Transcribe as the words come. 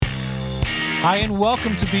Hi, and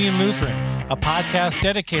welcome to Being Lutheran, a podcast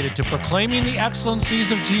dedicated to proclaiming the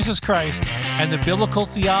excellencies of Jesus Christ and the biblical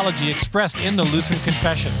theology expressed in the Lutheran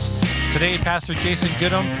Confessions. Today, Pastor Jason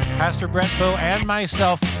Goodham, Pastor Brett Bowe, and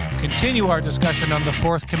myself continue our discussion on the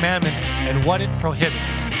fourth commandment and what it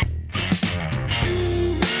prohibits.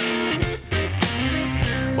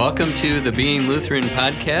 Welcome to the Being Lutheran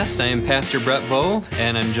podcast. I am Pastor Brett Bowe,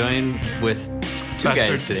 and I'm joined with two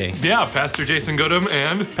guys today. Yeah, Pastor Jason Goodham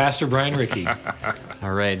and Pastor Brian Rickey.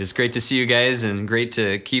 All right, it's great to see you guys, and great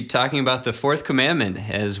to keep talking about the fourth commandment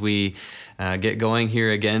as we get going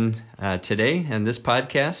here again today in this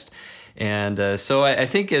podcast. And so I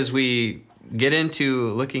think as we get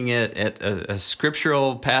into looking at a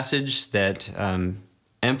scriptural passage that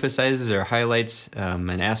emphasizes or highlights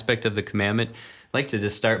an aspect of the commandment, I'd like to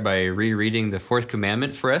just start by rereading the fourth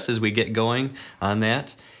commandment for us as we get going on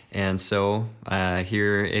that. And so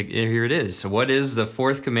here it is. So what is the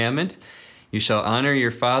fourth commandment? You shall honor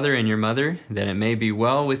your father and your mother, that it may be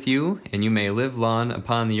well with you, and you may live long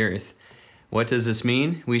upon the earth. What does this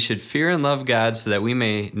mean? We should fear and love God so that we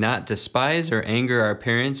may not despise or anger our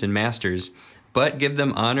parents and masters, but give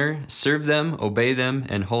them honor, serve them, obey them,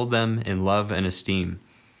 and hold them in love and esteem.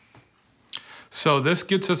 so this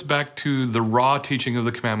gets us back to the raw teaching of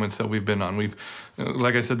the commandments that we've been on.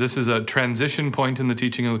 Like I said, this is a transition point in the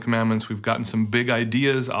teaching of the commandments. We've gotten some big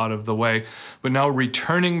ideas out of the way, but now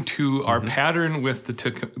returning to our pattern with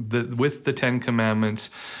the Ten Commandments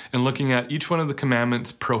and looking at each one of the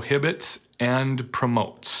commandments prohibits and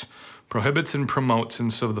promotes. Prohibits and promotes.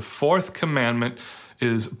 And so the fourth commandment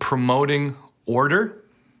is promoting order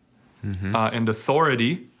and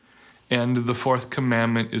authority. And the fourth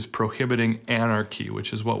commandment is prohibiting anarchy,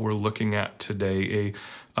 which is what we're looking at today,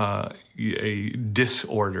 a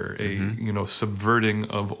disorder, a subverting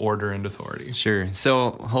of order and authority. Sure.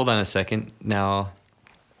 So hold on a second. Now,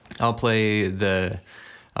 I'll pretend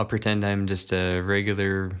I'm just a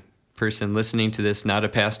regular person listening to this, not a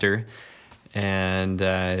pastor. And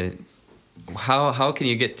how can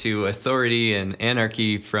you get to authority and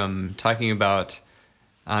anarchy from talking about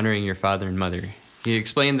honoring your father and mother? Can you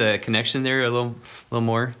explain the connection there a little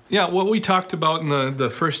more? Yeah, what we talked about in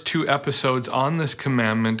the first two episodes on this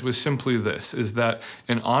commandment was simply this, is that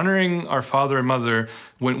in honoring our father and mother,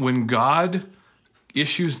 when God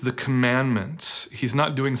issues the commandments, he's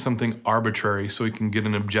not doing something arbitrary so he can get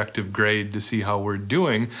an objective grade to see how we're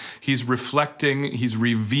doing. He's reflecting, he's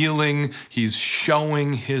revealing, he's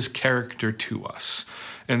showing his character to us.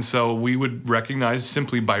 And so we would recognize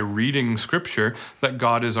simply by reading Scripture that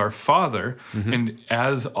God is our Father, and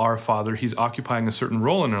as our Father, he's occupying a certain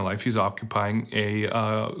role in our life. He's occupying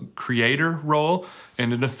a creator role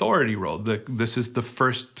and an authority role. This is the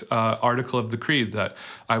first article of the Creed, that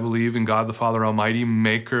I believe in God the Father Almighty,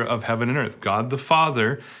 maker of heaven and earth. God the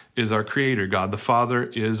Father is our creator. God the Father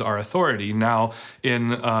is our authority. Now,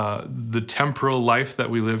 in the temporal life that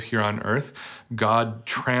we live here on earth, God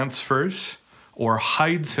transfers or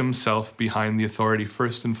hides himself behind the authority,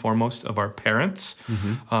 first and foremost, of our parents,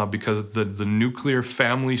 because the nuclear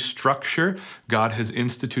family structure God has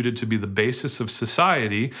instituted to be the basis of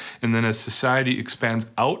society. And then as society expands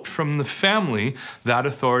out from the family, that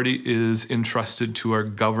authority is entrusted to our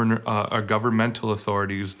governmental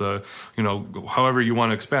authorities, however you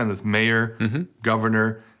want to expand this, mayor,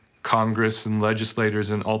 governor, Congress, and legislators,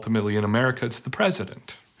 and ultimately in America, it's the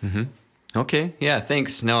president. Okay, yeah,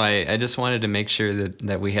 thanks. No, I just wanted to make sure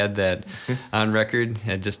that we had that on record,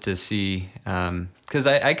 just to see, because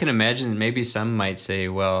I can imagine maybe some might say,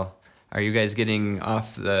 well, are you guys getting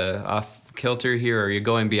off kilter here? Or are you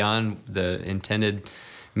going beyond the intended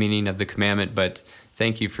meaning of the commandment? But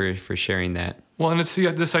thank you for sharing that. Well, and it's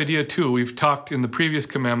this idea too. We've talked in the previous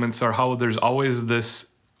commandments are how there's always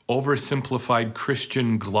this oversimplified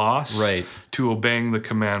Christian gloss to obeying the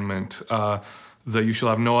commandment. That you shall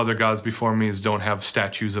have no other gods before me, is don't have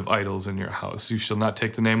statues of idols in your house. You shall not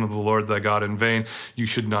take the name of the Lord thy God in vain. You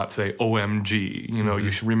should not say OMG. You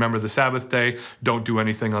should remember the Sabbath day. Don't do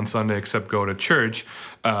anything on Sunday except go to church.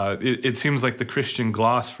 It seems like the Christian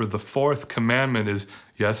gloss for the fourth commandment is,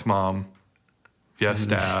 yes, Mom. Yes,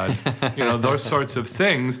 Dad. Those sorts of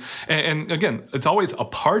things. And again, it's always a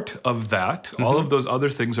part of that. All of those other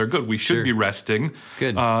things are good. We should be resting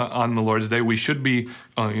on the Lord's Day. We should be,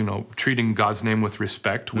 treating God's name with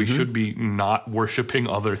respect. We should be not worshiping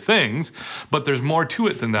other things. But there's more to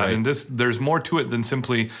it than that. And there's more to it than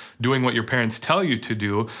simply doing what your parents tell you to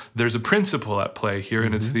do. There's a principle at play here,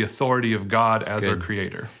 and it's the authority of God as our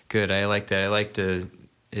creator. Good. I like that. I like to...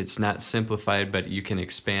 It's not simplified, but you can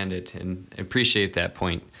expand it, and appreciate that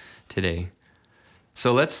point today.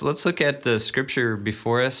 So let's look at the scripture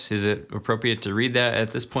before us. Is it appropriate to read that at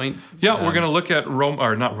this point? Yeah, we're going to look at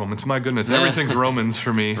not Romans. My goodness, everything's Romans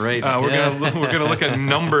for me. Right. We're going to look at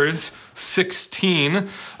Numbers 16.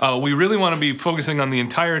 We really want to be focusing on the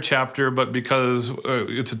entire chapter, but because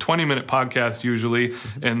it's a 20-minute podcast usually,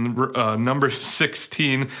 and Numbers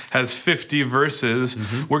 16 has 50 verses,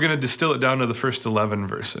 we're going to distill it down to the first 11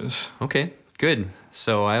 verses. Okay, good.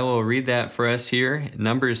 So I will read that for us here.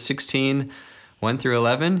 Numbers 16. 1 through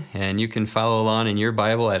 11, and you can follow along in your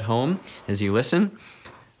Bible at home as you listen,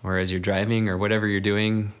 or as you're driving, or whatever you're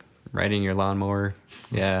doing, riding your lawnmower.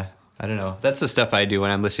 Yeah, I don't know. That's the stuff I do when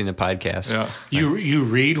I'm listening to podcasts. Yeah. You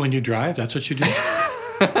read when you drive? That's what you do?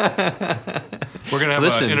 We're going to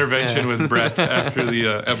have an intervention with Brett after the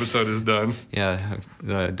episode is done. Yeah,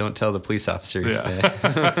 don't tell the police officer.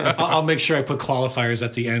 Yeah. I'll make sure I put qualifiers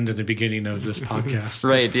at the end and the beginning of this podcast.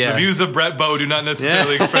 Right, yeah. The views of Brett Bowe do not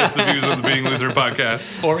necessarily express the views of the Being Lutheran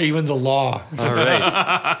podcast. Or even the law. All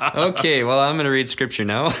right. Okay, well, I'm going to read scripture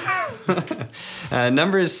now.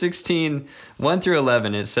 Numbers 16, 1 through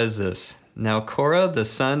 11, it says this. Now Korah, the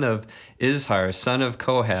son of Izhar, son of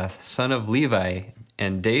Kohath, son of Levi,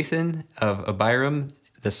 and Dathan of Abiram,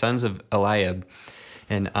 the sons of Eliab,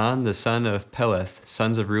 and On, the son of Peleth,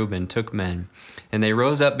 sons of Reuben, took men. And they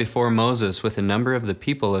rose up before Moses with a number of the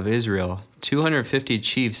people of Israel, 250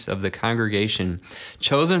 chiefs of the congregation,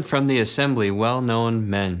 chosen from the assembly, well-known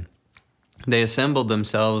men. They assembled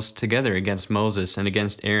themselves together against Moses and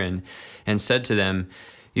against Aaron, and said to them,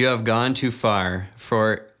 You have gone too far,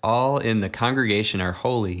 for all in the congregation are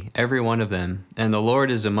holy, every one of them, and the Lord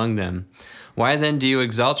is among them. Why then do you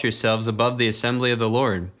exalt yourselves above the assembly of the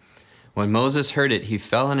Lord? When Moses heard it, he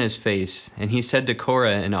fell on his face, and he said to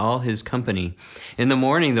Korah and all his company, In the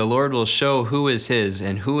morning the Lord will show who is his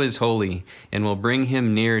and who is holy, and will bring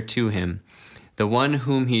him near to him. The one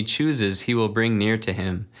whom he chooses he will bring near to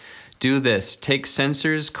him. Do this, take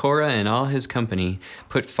censers, Korah and all his company,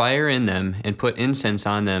 put fire in them, and put incense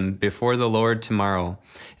on them before the Lord tomorrow.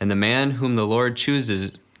 And the man whom the Lord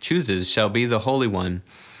chooses shall be the Holy One.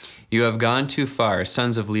 You have gone too far,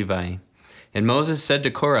 sons of Levi. And Moses said to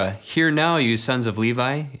Korah, Hear now, you sons of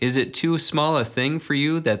Levi, is it too small a thing for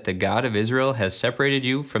you that the God of Israel has separated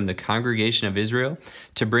you from the congregation of Israel,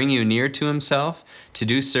 to bring you near to himself, to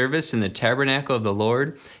do service in the tabernacle of the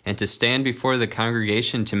Lord, and to stand before the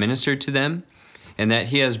congregation to minister to them? And that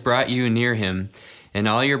he has brought you near him, and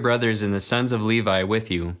all your brothers and the sons of Levi with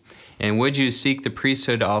you? And would you seek the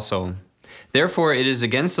priesthood also? Therefore it is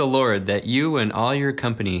against the Lord that you and all your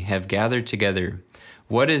company have gathered together.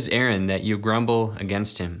 What is Aaron that you grumble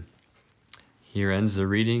against him? Here ends the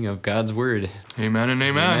reading of God's word. Amen and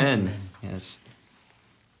amen. Amen. Yes.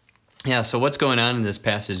 Yeah, so what's going on in this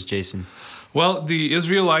passage, Jason? Well, the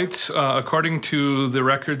Israelites, according to the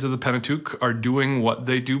records of the Pentateuch, are doing what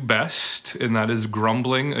they do best, and that is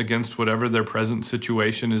grumbling against whatever their present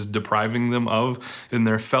situation is depriving them of in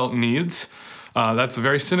their felt needs. That's a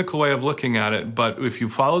very cynical way of looking at it, but if you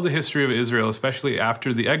follow the history of Israel, especially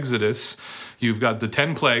after the Exodus, you've got the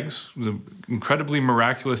 10 plagues, the incredibly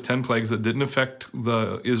miraculous 10 plagues that didn't affect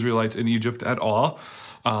the Israelites in Egypt at all.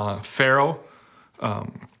 Pharaoh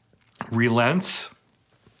relents,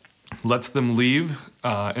 lets them leave,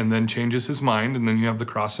 and then changes his mind, and then you have the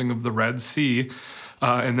crossing of the Red Sea.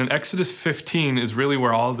 And then Exodus 15 is really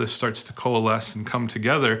where all of this starts to coalesce and come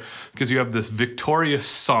together, because you have this victorious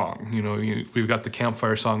song. We've got the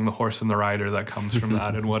campfire song, The Horse and the Rider, that comes from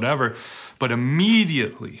that and whatever. But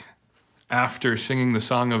immediately after singing the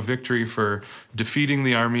song of victory for defeating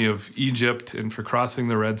the army of Egypt and for crossing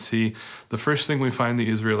the Red Sea, the first thing we find the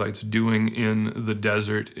Israelites doing in the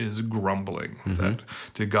desert is grumbling. That,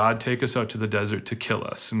 did God take us out to the desert to kill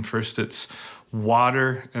us? And first it's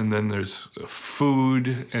water, and then there's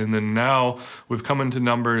food, and then now we've come into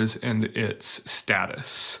Numbers, and it's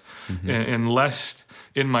status. And lest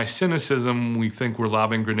in my cynicism we think we're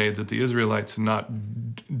lobbing grenades at the Israelites and not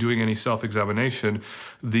doing any self-examination,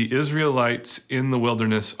 the Israelites in the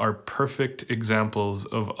wilderness are perfect examples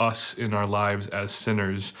of us in our lives as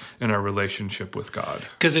sinners in our relationship with God.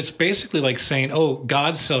 Because it's basically like saying, oh,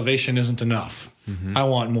 God's salvation isn't enough. I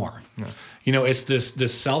want more. Yeah. It's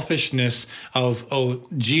this selfishness of, oh,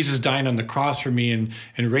 Jesus dying on the cross for me and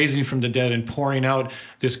raising from the dead and pouring out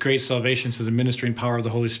this great salvation through the ministering power of the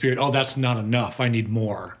Holy Spirit. Oh, that's not enough. I need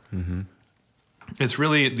more. It's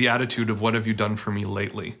really the attitude of what have you done for me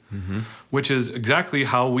lately, which is exactly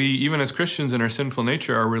how we, even as Christians in our sinful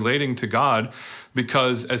nature, are relating to God.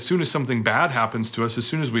 because as soon as something bad happens to us, as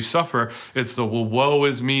soon as we suffer, it's the, well, woe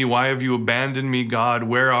is me. Why have you abandoned me, God?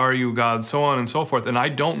 Where are you, God? So on and so forth. And I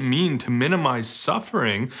don't mean to minimize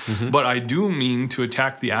suffering, but I do mean to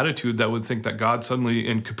attack the attitude that would think that God suddenly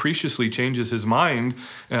and capriciously changes his mind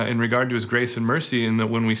in regard to his grace and mercy, and that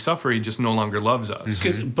when we suffer, he just no longer loves us.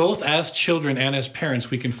 Because both as children and as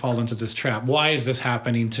parents, we can fall into this trap. Why is this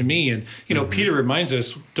happening to me? And, Peter reminds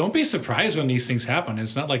us, don't be surprised when these things happen.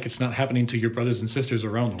 It's not like it's not happening to your brothers and sisters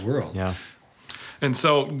around the world. Yeah. And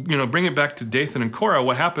so, bring it back to Dathan and Korah.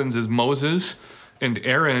 What happens is Moses and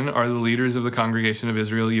Aaron are the leaders of the congregation of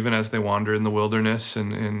Israel, even as they wander in the wilderness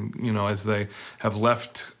and as they have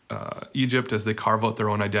left Egypt, as they carve out their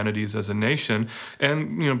own identities as a nation.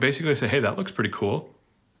 And, basically they say, hey, that looks pretty cool.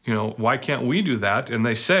 Why can't we do that? And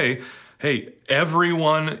they say, hey,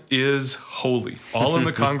 everyone is holy. All in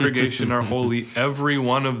the congregation are holy, every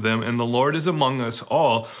one of them, and the Lord is among us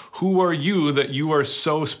all. Who are you that you are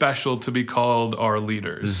so special to be called our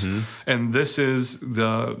leaders? And this is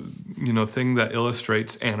the thing that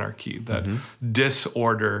illustrates anarchy, that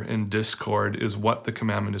disorder and discord is what the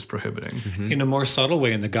commandment is prohibiting. In a more subtle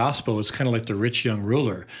way in the gospel, it's kind of like the rich young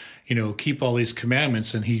ruler. Keep all these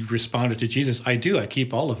commandments, and he responded to Jesus, I do, I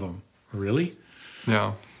keep all of them. Really?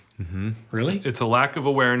 Yeah. Really? It's a lack of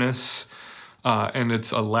awareness, and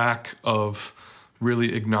it's a lack of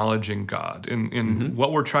really acknowledging God. And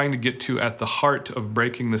what we're trying to get to at the heart of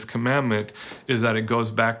breaking this commandment is that it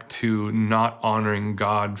goes back to not honoring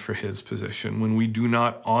God for his position. When we do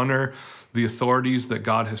not honor the authorities that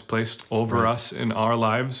God has placed over us in our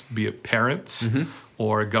lives, be it parents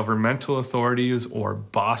or governmental authorities or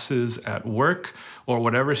bosses at work or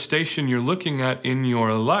whatever station you're looking at in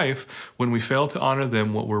your life, when we fail to honor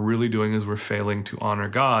them, what we're really doing is we're failing to honor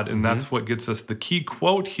God. And that's what gets us the key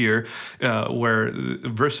quote here, where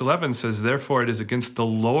verse 11 says, therefore it is against the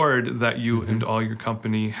Lord that you and all your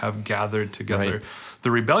company have gathered together. Right. The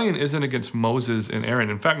rebellion isn't against Moses and Aaron.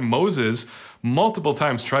 In fact, Moses multiple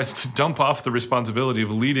times tries to dump off the responsibility of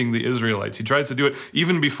leading the Israelites. He tries to do it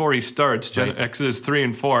even before he starts, Exodus 3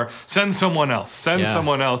 and 4, send someone else,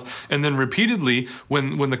 someone else. And then repeatedly,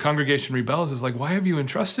 when the congregation rebels, is like, why have you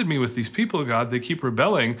entrusted me with these people, God? They keep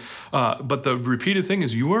rebelling. But the repeated thing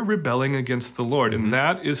is, you are rebelling against the Lord. And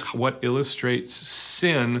that is what illustrates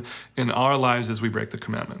sin in our lives as we break the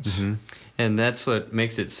commandments. And that's what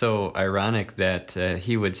makes it so ironic that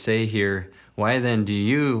he would say here, why then do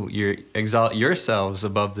you exalt yourselves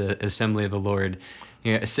above the assembly of the Lord?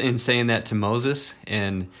 In saying that to Moses.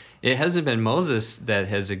 And it hasn't been Moses that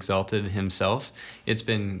has exalted himself. It's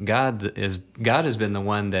been God. God has been the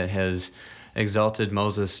one that has exalted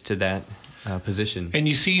Moses to that position. And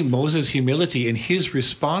you see Moses' humility in his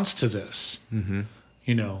response to this.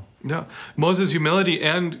 Yeah, Moses' humility.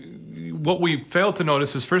 And what we fail to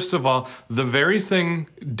notice is, first of all, the very thing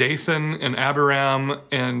Dathan and Abiram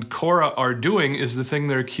and Korah are doing is the thing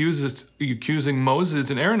they're accusing Moses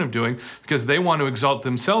and Aaron of doing, because they want to exalt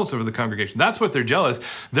themselves over the congregation. That's what they're jealous.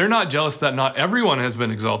 They're not jealous that not everyone has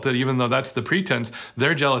been exalted, even though that's the pretense.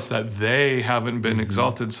 They're jealous that they haven't been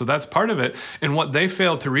exalted. So that's part of it. And what they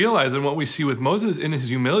fail to realize, and what we see with Moses in his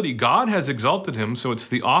humility, God has exalted him. So it's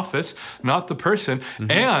the office, not the person.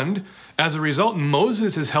 And as a result,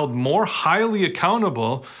 Moses is held more highly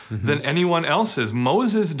accountable than anyone else is.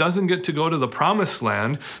 Moses doesn't get to go to the promised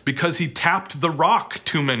land because he tapped the rock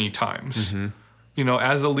too many times.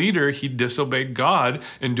 As a leader, he disobeyed God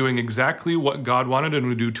in doing exactly what God wanted him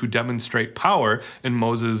to do to demonstrate power. And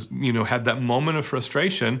Moses, had that moment of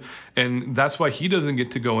frustration. And that's why he doesn't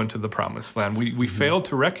get to go into the promised land. We fail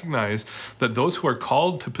to recognize that those who are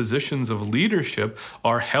called to positions of leadership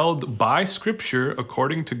are held by Scripture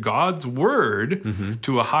according to God's word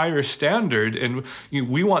to a higher standard. And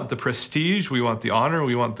we want the prestige, we want the honor,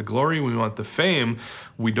 we want the glory, we want the fame.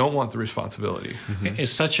 We don't want the responsibility.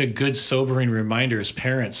 It's such a good, sobering reminder as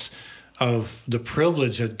parents of the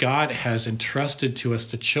privilege that God has entrusted to us,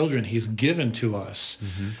 the children he's given to us,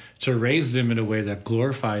 to raise them in a way that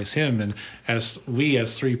glorifies him. And as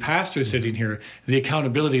three pastors sitting here, the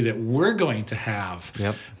accountability that we're going to have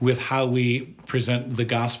with how we present the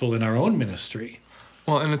gospel in our own ministry.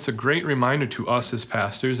 Well, and it's a great reminder to us as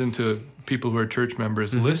pastors and to people who are church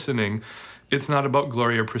members listening. It's not about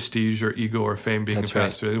glory or prestige or ego or fame being a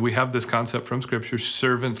pastor. Right. We have this concept from Scripture,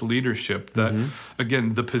 servant leadership, that,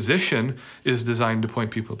 again, the position is designed to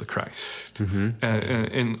point people to Christ.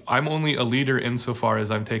 And I'm only a leader insofar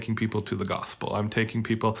as I'm taking people to the gospel. I'm taking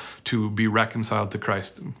people to be reconciled to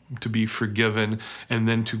Christ, to be forgiven, and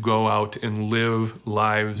then to go out and live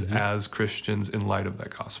lives as Christians in light of that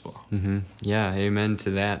gospel. Yeah, amen to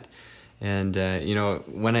that. And,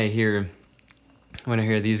 when I hear when I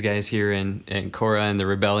hear these guys here and Korah and the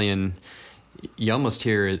rebellion, you almost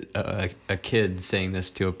hear a kid saying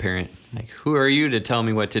this to a parent, like, "Who are you to tell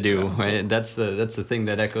me what to do?" Right? That's the thing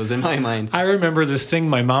that echoes in my mind. I remember this thing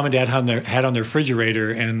my mom and dad had on their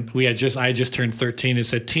refrigerator, and I had just turned 13. It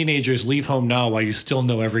said, "Teenagers, leave home now while you still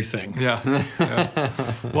know everything." Yeah.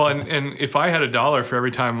 Well, and if I had $1 for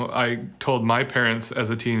every time I told my parents as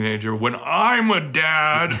a teenager, when I'm a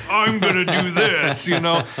dad, I'm going to do this, and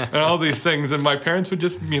all these things. And my parents would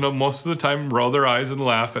just, most of the time roll their eyes and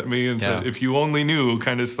laugh at me and say, "If you only knew,"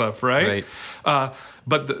 kind of stuff, right?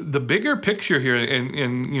 But the bigger picture here,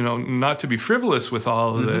 and not to be frivolous with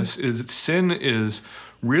all of this, is sin is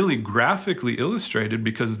really graphically illustrated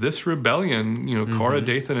because this rebellion, Korah,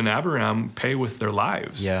 Dathan, and Abiram pay with their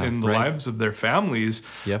lives and the lives of their families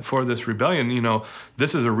for this rebellion.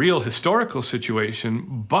 This is a real historical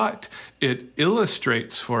situation, but it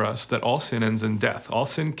illustrates for us that all sin ends in death. All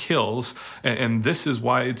sin kills, and this is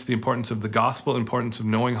why it's the importance of the gospel, importance of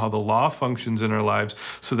knowing how the law functions in our lives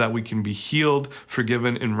so that we can be healed,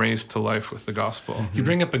 forgiven, and raised to life with the gospel. You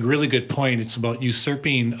bring up a really good point. It's about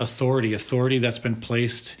usurping authority that's been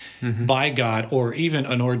placed by God, or even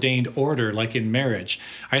an ordained order, like in marriage.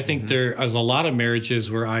 I think there is a lot of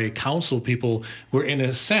marriages where I counsel people where, in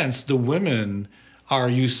a sense, the women are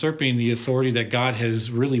usurping the authority that God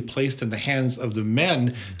has really placed in the hands of the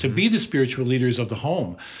men to be the spiritual leaders of the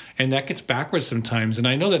home. And that gets backwards sometimes. And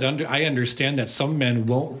I know that I understand that some men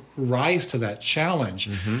won't rise to that challenge.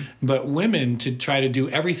 But women, to try to do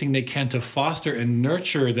everything they can to foster and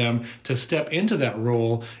nurture them to step into that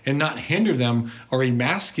role and not hinder them or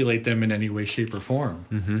emasculate them in any way, shape, or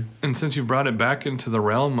form. And since you brought it back into the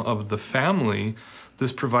realm of the family,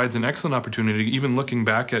 this provides an excellent opportunity, even looking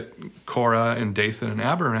back at Korah and Dathan and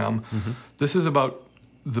Abiram. This is about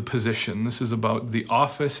the position. This is about the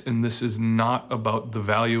office, and this is not about the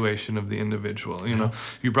valuation of the individual.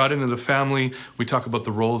 You brought into the family, we talk about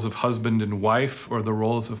the roles of husband and wife or the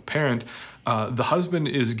roles of parent. The husband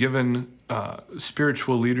is given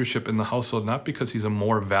spiritual leadership in the household, not because he's a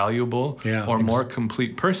more valuable or more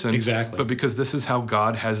complete person, but because this is how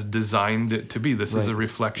God has designed it to be. This is a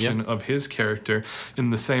reflection of his character.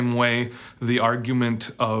 In the same way, the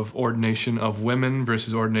argument of ordination of women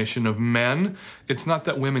versus ordination of men, it's not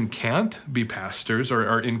that women can't be pastors or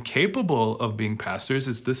are incapable of being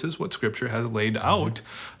pastors. This is what Scripture has laid out,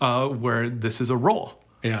 where this is a role.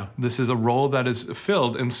 This is a role that is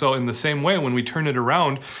filled. And so in the same way, when we turn it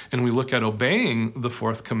around and we look at obeying the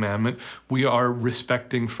fourth commandment, we are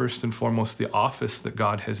respecting first and foremost the office that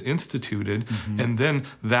God has instituted. And then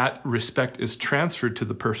that respect is transferred to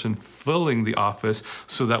the person filling the office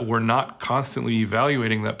so that we're not constantly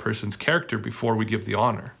evaluating that person's character before we give the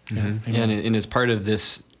honor. And as part of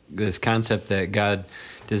this concept that God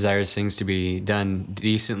desires things to be done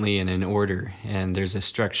decently and in order, and there's a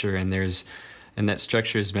structure, and that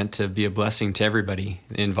structure is meant to be a blessing to everybody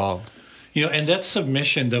involved. And that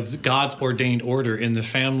submission of God's ordained order in the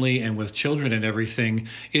family and with children and everything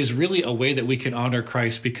is really a way that we can honor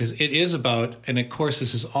Christ, because it is about, and of course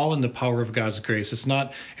this is all in the power of God's grace. It's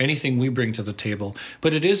not anything we bring to the table,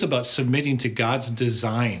 but it is about submitting to God's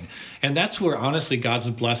design. And that's where, honestly, God's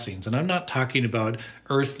blessings, and I'm not talking about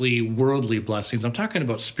earthly, worldly blessings. I'm talking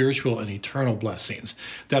about spiritual and eternal blessings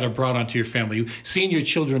that are brought onto your family. Seeing your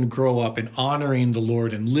children grow up and honoring the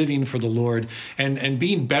Lord and living for the Lord and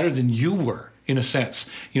being better than you were, in a sense.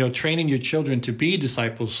 Training your children to be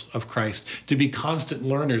disciples of Christ, to be constant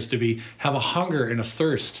learners, to have a hunger and a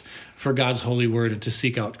thirst for God's holy word and to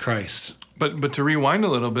seek out Christ. But to rewind a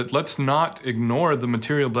little bit, let's not ignore the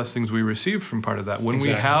material blessings we receive from part of that. When we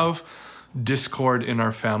have discord in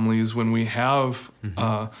our families, when we have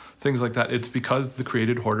things like that, it's because the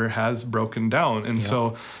created order has broken down. And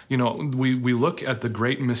so, we look at the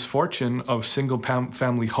great misfortune of single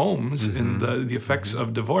family homes and the effects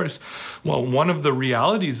of divorce. Well, one of the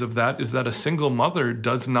realities of that is that a single mother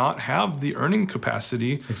does not have the earning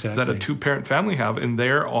capacity that a two-parent family have, and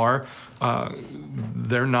they're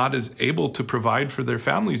not as able to provide for their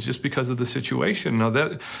families just because of the situation. Now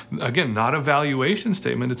that, again, not a valuation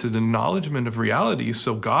statement, it's an acknowledgement of reality.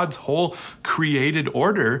 So God's whole created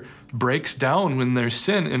order breaks down when there's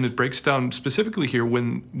sin, and it breaks down specifically here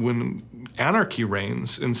when anarchy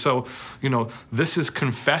reigns. And so, this is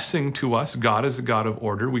confessing to us God is a God of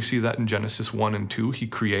order. We see that in Genesis 1 and 2. He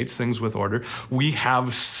creates things with order. We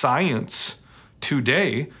have science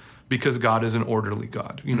today because God is an orderly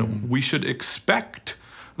God. We should expect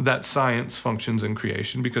that science functions in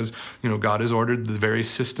creation, because God has ordered the very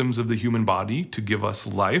systems of the human body to give us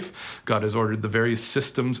life. God has ordered the very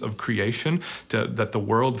systems of creation that the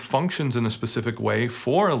world functions in a specific way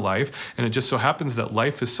for life. And it just so happens that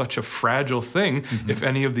life is such a fragile thing. If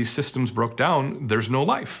any of these systems broke down, there's no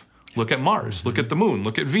life. Look at Mars, look at the moon,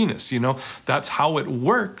 look at Venus. That's how it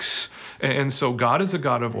works. And so God is a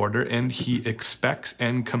God of order, and he expects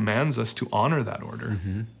and commands us to honor that order.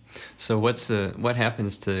 So what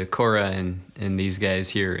happens to Korah and these guys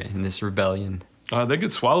here in this rebellion? They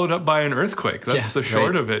get swallowed up by an earthquake. That's the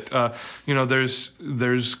short of it.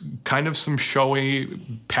 There's kind of some showy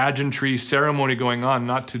pageantry ceremony going on,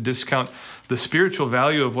 not to discount the spiritual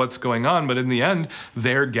value of what's going on, but in the end,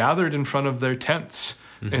 they're gathered in front of their tents,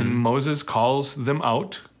 and Moses calls them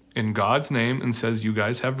out in God's name and says, you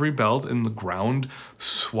guys have rebelled, and the ground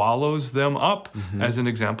swallows them up as an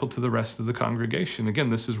example to the rest of the congregation. Again,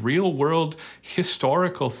 this is real world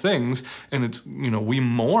historical things, and it's, we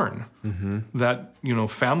mourn that,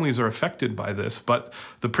 families are affected by this, but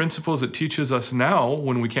the principles it teaches us now,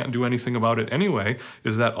 when we can't do anything about it anyway,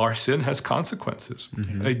 is that our sin has consequences.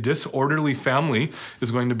 A disorderly family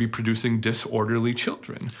is going to be producing disorderly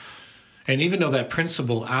children. And even though that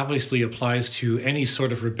principle obviously applies to any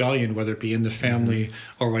sort of rebellion, whether it be in the family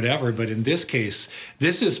or whatever, but in this case,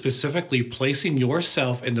 this is specifically placing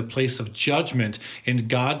yourself in the place of judgment in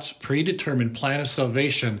God's predetermined plan of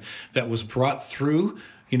salvation that was brought through,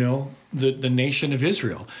 the nation of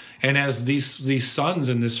Israel. And as these sons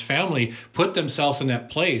and this family put themselves in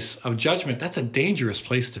that place of judgment, that's a dangerous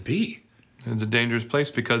place to be. It's a dangerous place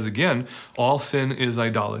because, again, all sin is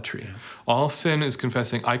idolatry. All sin is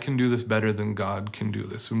confessing, I can do this better than God can do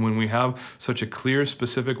this. And when we have such a clear,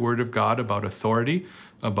 specific word of God about authority,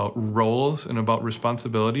 about roles, and about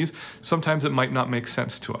responsibilities, sometimes it might not make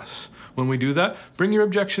sense to us. When we do that, bring your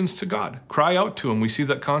objections to God. Cry out to him. We see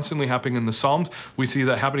that constantly happening in the Psalms. We see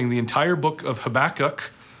that happening in the entire book of Habakkuk.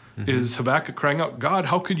 Is Habakkuk crying out, God,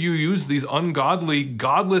 how could you use these ungodly,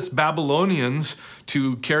 godless Babylonians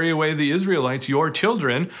to carry away the Israelites, your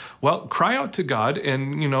children? Well, cry out to God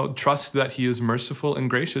and, trust that he is merciful and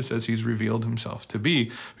gracious as he's revealed himself to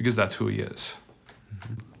be, because that's who he is.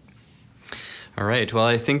 All right. Well,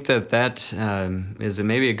 I think that is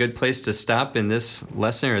maybe a good place to stop in this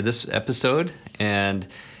lesson or this episode. And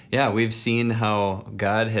we've seen how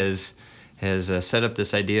God has set up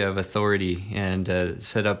this idea of authority and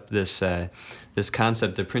set up this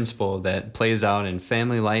concept, the principle that plays out in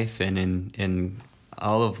family life and in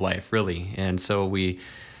all of life, really. And so we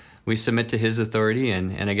submit to his authority,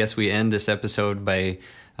 and I guess we end this episode by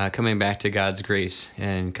coming back to God's grace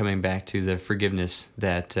and coming back to the forgiveness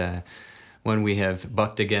that when we have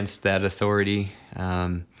bucked against that authority,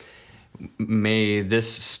 may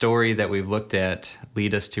this story that we've looked at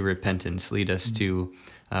lead us to repentance, lead us to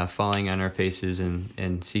falling on our faces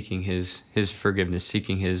and seeking his forgiveness,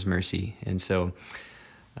 seeking his mercy. And so,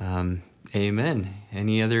 amen.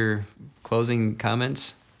 Any other closing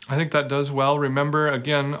comments? I think that does well. Remember,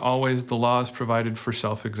 again, always the law is provided for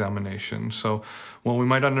self-examination. So when we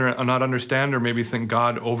might not understand or maybe think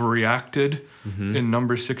God overreacted in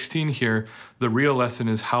number 16 here, the real lesson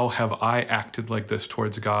is, how have I acted like this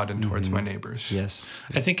towards God and towards my neighbors? Yes.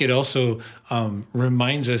 I think it also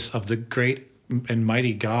reminds us of the great and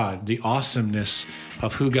mighty God, the awesomeness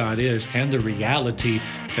of who God is, and the reality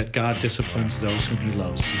that God disciplines those whom he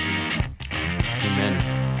loves. Amen.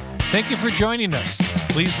 Thank you for joining us.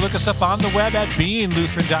 Please look us up on the web at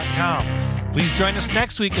beinglutheran.com. Please join us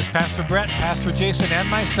next week as Pastor Brett, Pastor Jason, and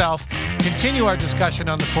myself continue our discussion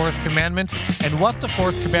on the Fourth Commandment and what the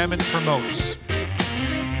Fourth Commandment promotes.